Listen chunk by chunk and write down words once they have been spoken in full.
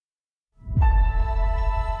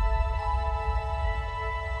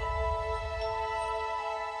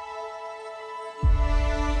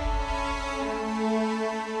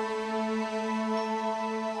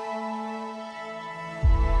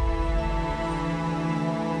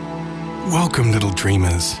Welcome, little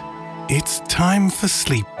dreamers. It's time for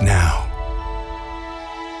sleep now.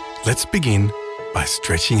 Let's begin by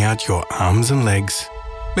stretching out your arms and legs,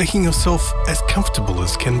 making yourself as comfortable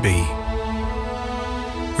as can be.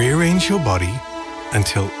 Rearrange your body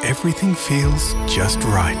until everything feels just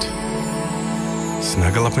right.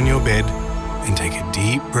 Snuggle up on your bed and take a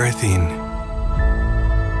deep breath in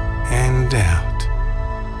and out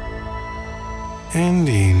and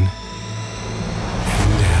in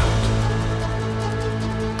and out.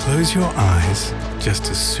 Close your eyes just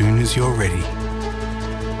as soon as you're ready.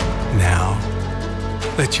 Now,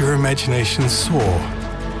 let your imagination soar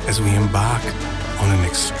as we embark on an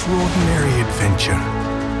extraordinary adventure.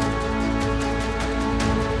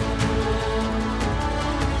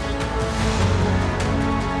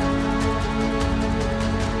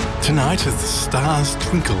 Tonight, as the stars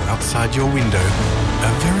twinkle outside your window,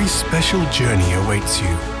 a very special journey awaits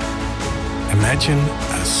you. Imagine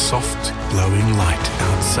a soft, glowing light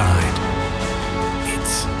outside.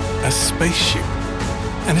 It's a spaceship,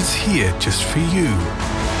 and it's here just for you.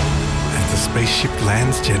 As the spaceship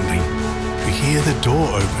lands gently, you hear the door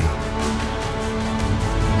open.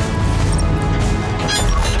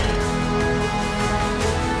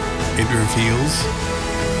 It reveals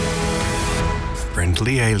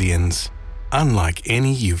friendly aliens, unlike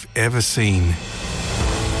any you've ever seen.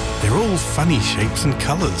 They're all funny shapes and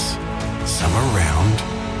colors. Some are round,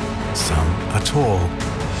 some are tall,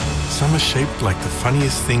 some are shaped like the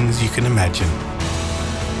funniest things you can imagine.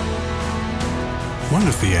 One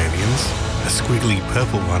of the aliens, a squiggly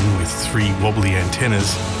purple one with 3 wobbly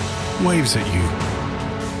antennas, waves at you.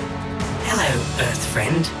 Hello, Earth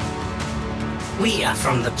friend. We are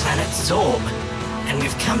from the planet Zorb, and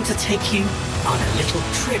we've come to take you on a little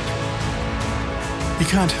trip. You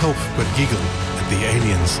can't help but giggle at the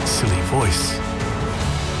alien's silly voice.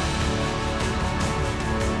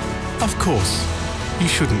 Of course, you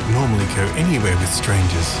shouldn't normally go anywhere with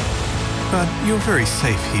strangers, but you're very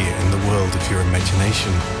safe here in the world of your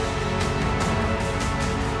imagination.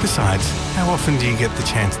 Besides, how often do you get the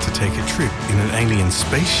chance to take a trip in an alien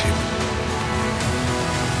spaceship?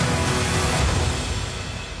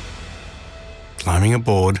 Climbing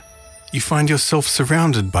aboard, you find yourself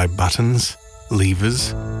surrounded by buttons,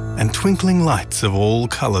 levers, and twinkling lights of all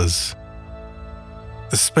colors.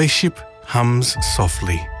 The spaceship hums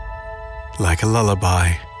softly, like a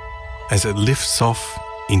lullaby, as it lifts off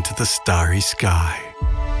into the starry sky.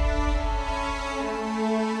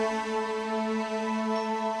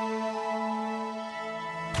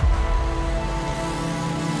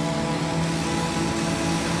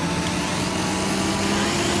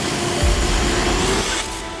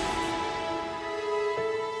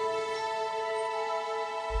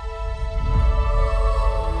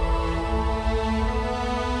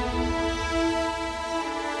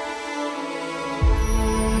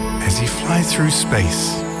 As you fly through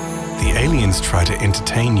space, the aliens try to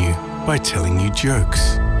entertain you by telling you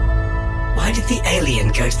jokes. Why did the alien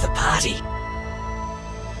go to the party?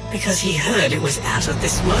 Because he heard it was out of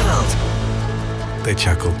this world. They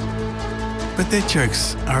chuckle, but their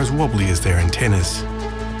jokes are as wobbly as their antennas.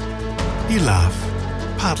 You laugh,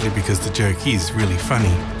 partly because the joke is really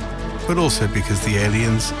funny, but also because the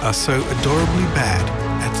aliens are so adorably bad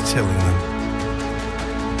at telling them.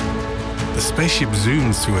 The spaceship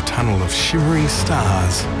zooms through a tunnel of shimmering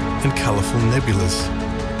stars and colourful nebulas.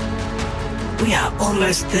 We are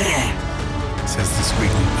almost there, says the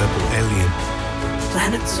squiggly purple alien.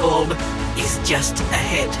 Planet Zorb is just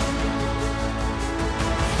ahead.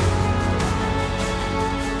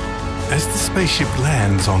 As the spaceship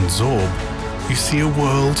lands on Zorb, you see a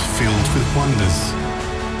world filled with wonders.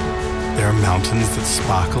 There are mountains that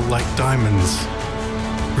sparkle like diamonds,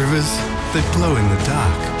 rivers that glow in the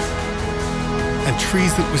dark, and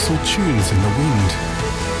trees that whistle tunes in the wind.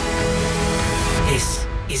 This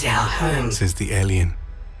is our home, says the alien.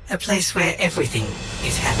 a place where everything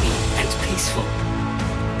is happy and peaceful.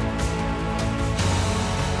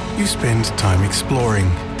 You spend time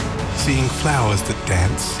exploring, seeing flowers that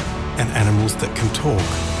dance and animals that can talk.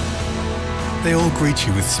 They all greet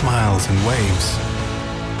you with smiles and waves.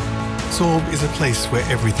 Zorb is a place where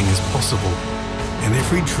everything is possible and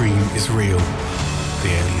every dream is real,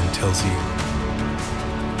 the alien tells you.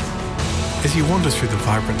 As you wander through the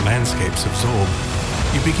vibrant landscapes of Zorb,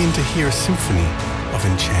 you begin to hear a symphony of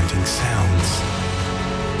enchanting sounds.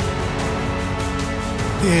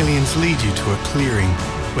 The aliens lead you to a clearing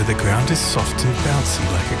where the ground is soft and bouncy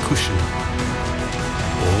like a cushion.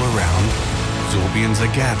 All around, Zorbians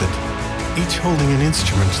are gathered, each holding an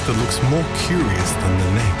instrument that looks more curious than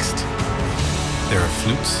the next. There are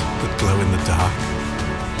flutes that glow in the dark,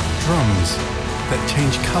 drums that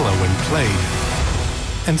change colour when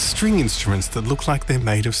played, and string instruments that look like they're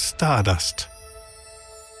made of stardust.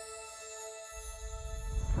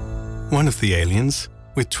 One of the aliens,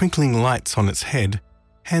 with twinkling lights on its head,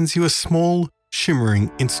 hands you a small,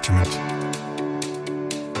 shimmering instrument.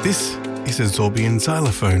 This is a Zorbian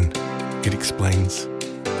xylophone, it explains.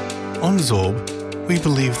 On Zorb, we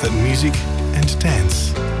believe that music and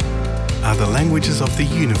dance are the languages of the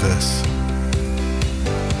universe.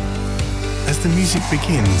 As the music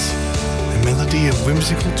begins, a melody of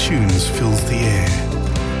whimsical tunes fills the air.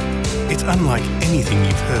 It's unlike anything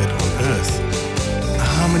you've heard on Earth, a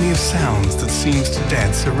harmony of sounds that seems to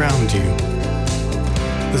dance around you.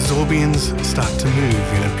 The Zorbians start to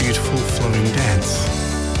move in a beautiful flowing dance.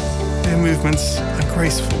 Their movements are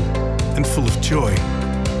graceful and full of joy,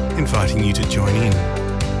 inviting you to join in.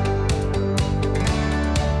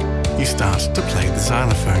 You start to play the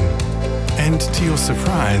xylophone, and to your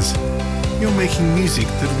surprise, you're making music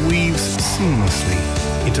that weaves seamlessly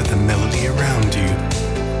into the melody around you.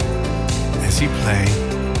 As you play,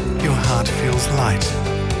 your heart feels light,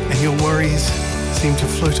 and your worries seem to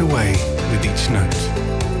float away with each note.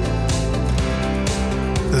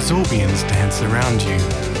 The Zorbians dance around you,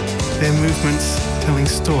 their movements telling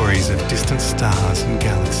stories of distant stars and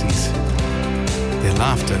galaxies. Their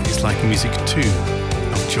laughter is like music too,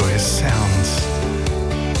 of joyous sounds.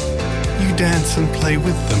 You dance and play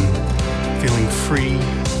with them, feeling free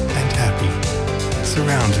and happy,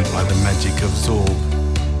 surrounded by the magic of Zorb.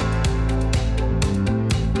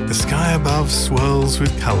 The sky above swirls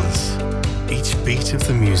with colours, each beat of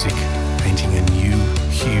the music painting a new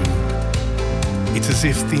hue. It's as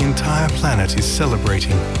if the entire planet is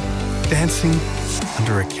celebrating, dancing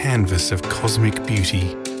under a canvas of cosmic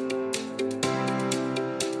beauty.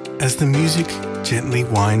 As the music gently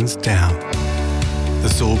winds down, the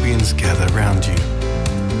Zorbians gather round you.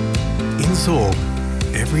 In Zorb,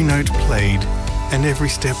 every note played and every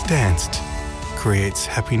step danced creates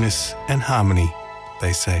happiness and harmony,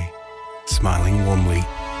 they say, smiling warmly.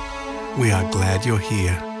 We are glad you're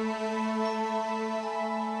here.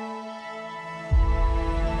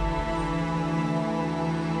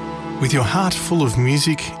 With your heart full of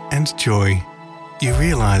music and joy, you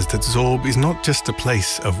realize that Zorb is not just a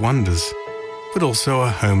place of wonders, but also a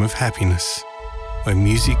home of happiness, where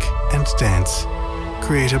music and dance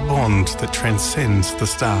create a bond that transcends the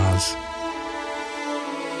stars.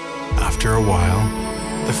 After a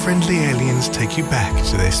while, the friendly aliens take you back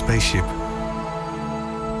to their spaceship.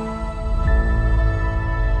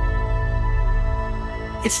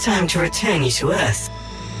 It's time to return you to Earth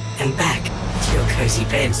and back to your cozy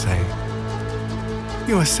bed.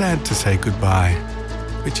 You are sad to say goodbye,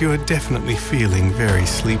 but you are definitely feeling very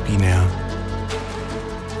sleepy now.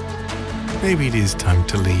 Maybe it is time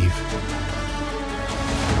to leave.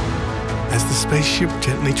 As the spaceship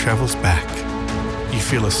gently travels back, you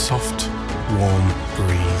feel a soft, warm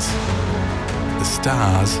breeze. The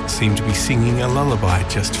stars seem to be singing a lullaby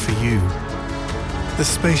just for you. The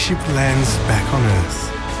spaceship lands back on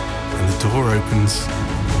Earth, and the door opens,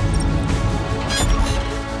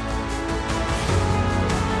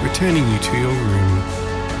 returning you to your room.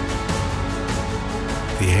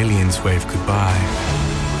 The aliens wave goodbye.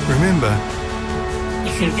 Remember,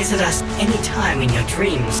 you can visit us anytime in your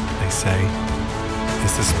dreams, they say,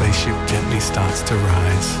 as the spaceship gently starts to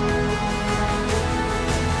rise.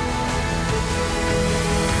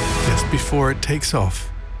 Just before it takes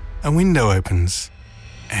off, a window opens,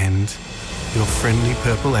 and your friendly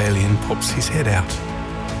purple alien pops his head out.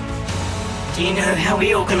 Do you know how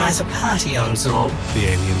we organize a party on Zorb? The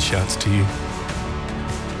alien shouts to you.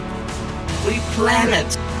 We plan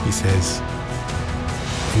it, he says,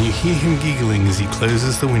 and you hear him giggling as he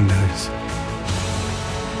closes the windows.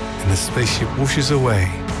 And the spaceship whooshes away,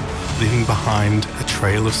 leaving behind a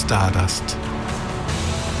trail of stardust.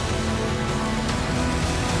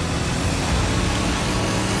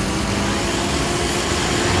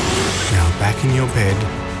 Now back in your bed,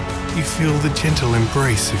 you feel the gentle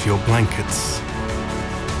embrace of your blankets.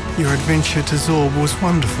 Your adventure to Zorb was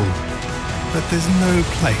wonderful, but there's no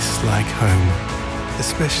place like home,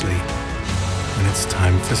 especially when it's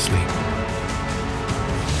time for sleep.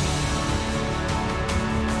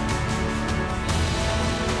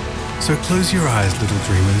 So close your eyes, little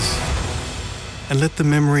dreamers, and let the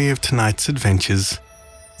memory of tonight's adventures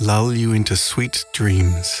lull you into sweet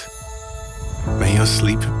dreams. May your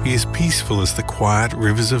sleep be as peaceful as the quiet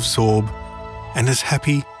rivers of Zorb and as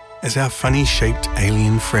happy as our funny-shaped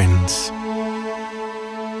alien friends.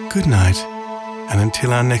 Good night, and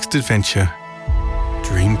until our next adventure,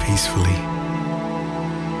 dream peacefully.